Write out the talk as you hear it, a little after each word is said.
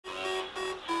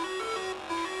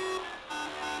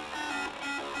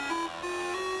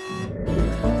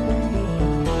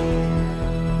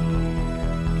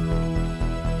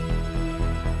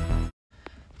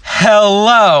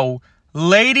Hello,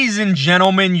 ladies and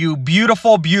gentlemen, you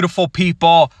beautiful, beautiful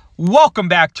people. Welcome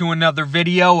back to another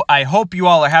video. I hope you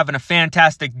all are having a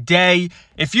fantastic day.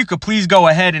 If you could please go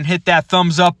ahead and hit that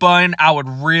thumbs up button, I would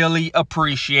really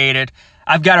appreciate it.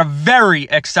 I've got a very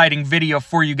exciting video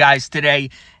for you guys today.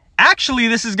 Actually,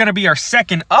 this is going to be our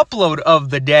second upload of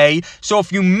the day, so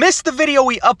if you missed the video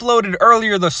we uploaded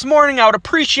earlier this morning, I would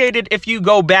appreciate it if you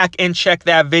go back and check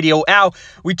that video out.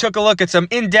 We took a look at some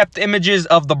in-depth images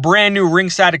of the brand new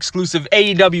ringside exclusive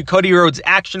AEW Cody Rhodes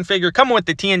action figure coming with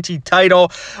the TNT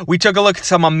title. We took a look at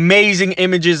some amazing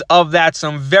images of that,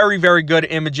 some very, very good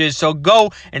images, so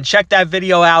go and check that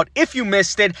video out if you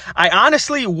missed it. I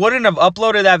honestly wouldn't have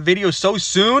uploaded that video so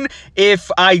soon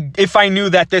if I knew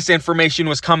that this information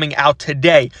was coming out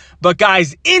today. But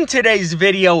guys, in today's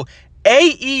video,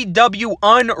 AEW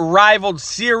Unrivaled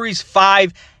Series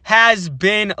 5 has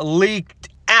been leaked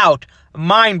out.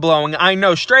 Mind-blowing, I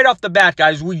know. Straight off the bat,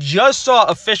 guys, we just saw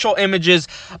official images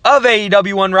of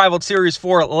AEW Unrivaled Series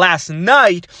 4 last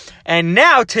night, and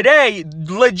now today,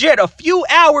 legit a few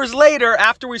hours later,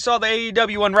 after we saw the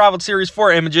AEW Unrivaled Series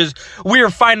 4 images, we are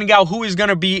finding out who is going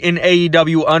to be in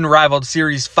AEW Unrivaled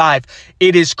Series 5.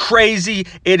 It is crazy.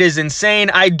 It is insane.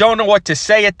 I don't know what to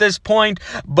say at this point,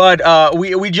 but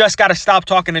we just got to stop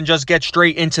talking and just get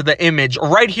straight into the image.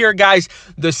 Right here, guys,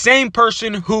 the same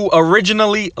person who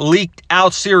originally leaked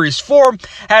out Series 4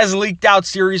 has leaked out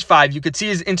Series 5. You could see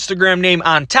his Instagram name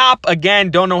on top. Again,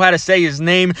 don't know how to say his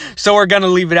name, so we're going to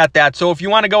leave it at that. So if you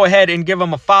want to go ahead and give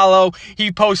him a follow,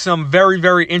 he posts some very,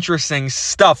 very interesting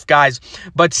stuff, guys.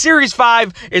 But Series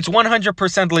 5, it's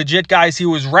 100% legit, guys. He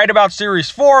was right about Series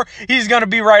 4. He's going to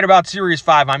be right about Series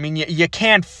 5. I mean, you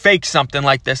can't fake something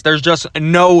like this. There's just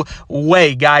no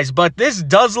way, guys. But this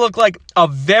does look like a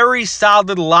very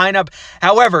solid lineup.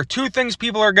 However, two things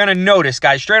people are going to notice,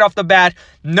 guys. Straight off the bat,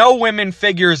 no women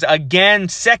figures again.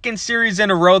 Second series in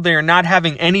a row, they are not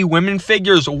having any women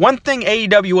figures. One thing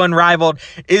AEW Unrivaled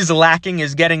is lacking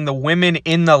is getting the women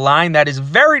in the line. That is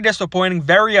very disappointing,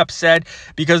 very upset,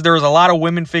 because there's a lot of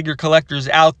women figure collectors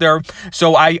out there.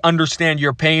 So I understand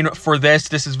your pain for this.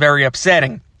 This is very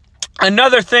upsetting.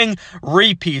 Another thing,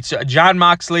 repeats, Jon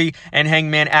Moxley and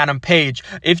Hangman Adam Page.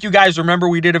 If you guys remember,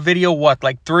 we did a video,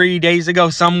 like 3 days ago,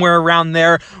 somewhere around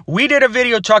there. We did a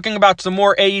video talking about some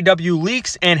more AEW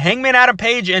leaks, and Hangman Adam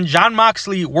Page and Jon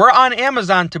Moxley were on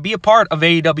Amazon to be a part of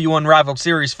AEW Unrivaled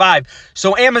Series 5.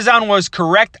 So Amazon was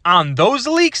correct on those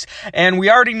leaks, and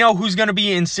we already know who's going to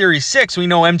be in Series 6. We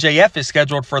know MJF is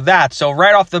scheduled for that. So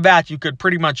right off the bat, you could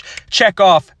pretty much check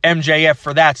off MJF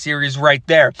for that series right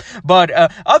there. But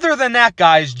other than that,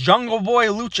 guys, Jungle Boy,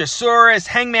 Luchasaurus,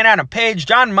 Hangman Adam Page,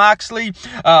 Jon Moxley,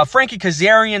 Frankie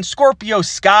Kazarian, Scorpio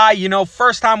Sky, you know,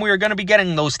 first time we are going to be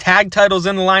getting those tag titles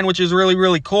in the line, which is really,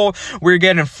 really cool. We're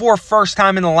getting 4 first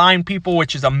time in the line people,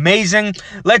 which is amazing.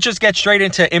 Let's just get straight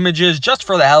into images just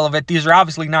for the hell of it. These are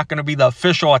obviously not going to be the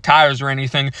official attires or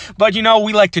anything, but you know,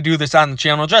 we like to do this on the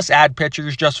channel, just add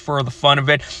pictures just for the fun of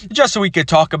it, just so we could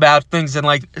talk about things and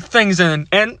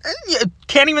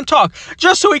can't even talk,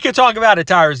 just so we could talk about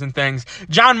attires and things.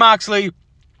 Jon Moxley,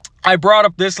 I brought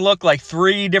up this look like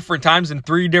 3 different times in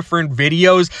 3 different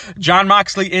videos. Jon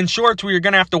Moxley in shorts, we are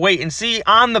going to have to wait and see.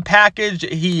 On the package,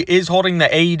 he is holding the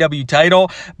AEW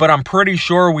title, but I'm pretty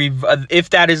sure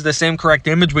if that is the same correct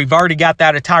image, we've already got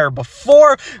that attire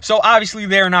before. So obviously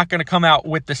they're not going to come out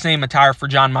with the same attire for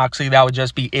Jon Moxley. That would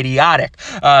just be idiotic.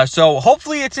 So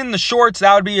hopefully it's in the shorts.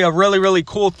 That would be a really, really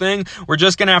cool thing. We're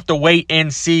just going to have to wait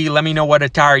and see. Let me know what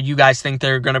attire you guys think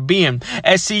they're going to be in.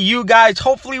 SCU guys,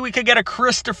 hopefully we could get a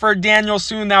Christopher Daniel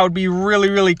soon. That would be really,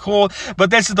 really cool. But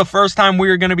this is the first time we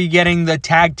are going to be getting the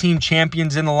tag team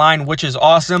champions in the line, which is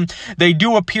awesome. They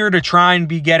do appear to try and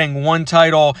be getting one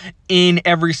title in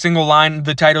every single line,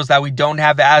 the titles that we don't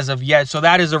have as of yet. So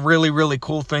that is a really, really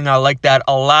cool thing. I like that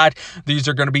a lot. These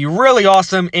are going to be really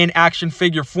awesome in action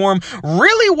figure form.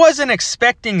 Really wasn't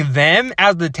expecting them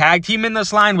as the tag team in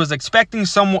this line. Was expecting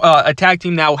a tag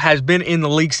team that has been in the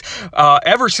leaks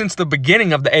ever since the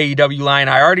beginning of the AEW line.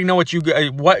 I already know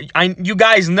you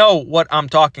guys know what I'm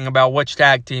talking about, which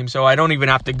tag team, so I don't even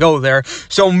have to go there.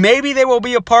 So maybe they will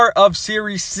be a part of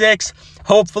Series 6.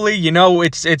 Hopefully, you know,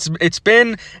 it's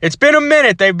been a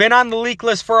minute. They've been on the leak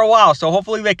list for a while, so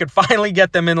hopefully they could finally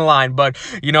get them in line. But,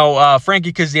 you know,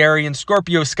 Frankie Kazarian,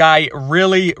 Scorpio Sky,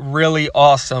 really, really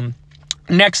awesome.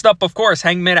 Next up, of course,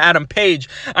 Hangman Adam Page.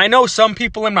 I know some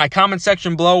people in my comment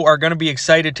section below are going to be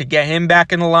excited to get him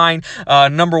back in the line.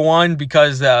 Number one,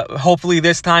 because hopefully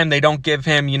this time they don't give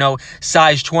him, you know,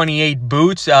 size 28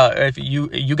 boots. If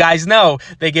you guys know,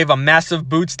 they gave him massive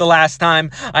boots the last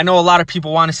time. I know a lot of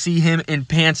people want to see him in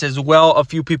pants as well. A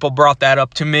few people brought that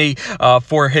up to me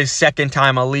for his second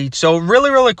time Elite. So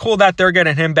really, really cool that they're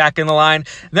getting him back in the line.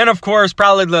 Then, of course,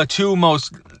 probably the two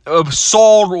most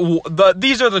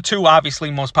these are the two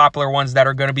obviously most popular ones that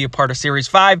are going to be a part of Series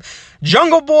 5.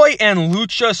 Jungle Boy and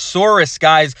Luchasaurus,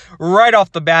 guys. Right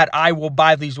off the bat, I will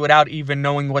buy these without even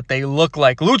knowing what they look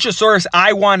like. Luchasaurus,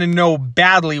 I want to know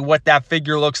badly what that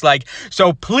figure looks like.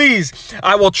 So please,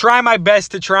 I will try my best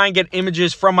to try and get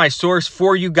images from my source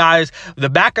for you guys. The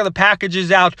back of the package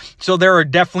is out, so there are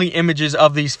definitely images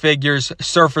of these figures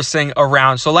surfacing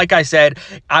around. So like I said,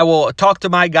 I will talk to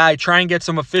my guy, try and get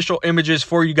some official images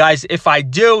for you guys. If I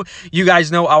do, you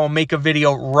guys know I will make a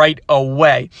video right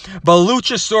away. But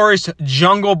Luchasaurus,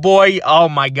 Jungle Boy, oh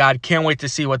my god, can't wait to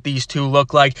see what these two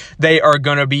look like. They are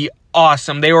gonna be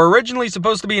awesome. They were originally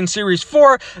supposed to be in Series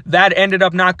 4. That ended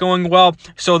up not going well,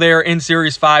 so they're in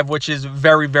Series 5, which is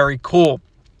very, very cool.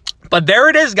 But there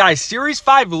it is, guys. Series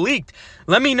 5 leaked.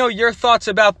 Let me know your thoughts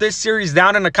about this series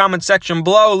down in the comment section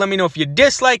below. Let me know if you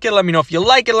dislike it. Let me know if you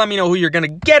like it. Let me know who you're going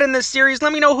to get in this series.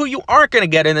 Let me know who you aren't going to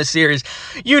get in this series.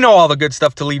 You know all the good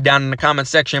stuff to leave down in the comment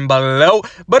section below.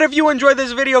 But if you enjoyed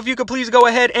this video, if you could please go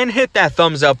ahead and hit that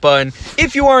thumbs up button.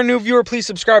 If you are a new viewer, please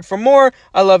subscribe for more.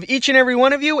 I love each and every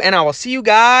one of you, and I will see you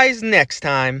guys next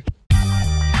time.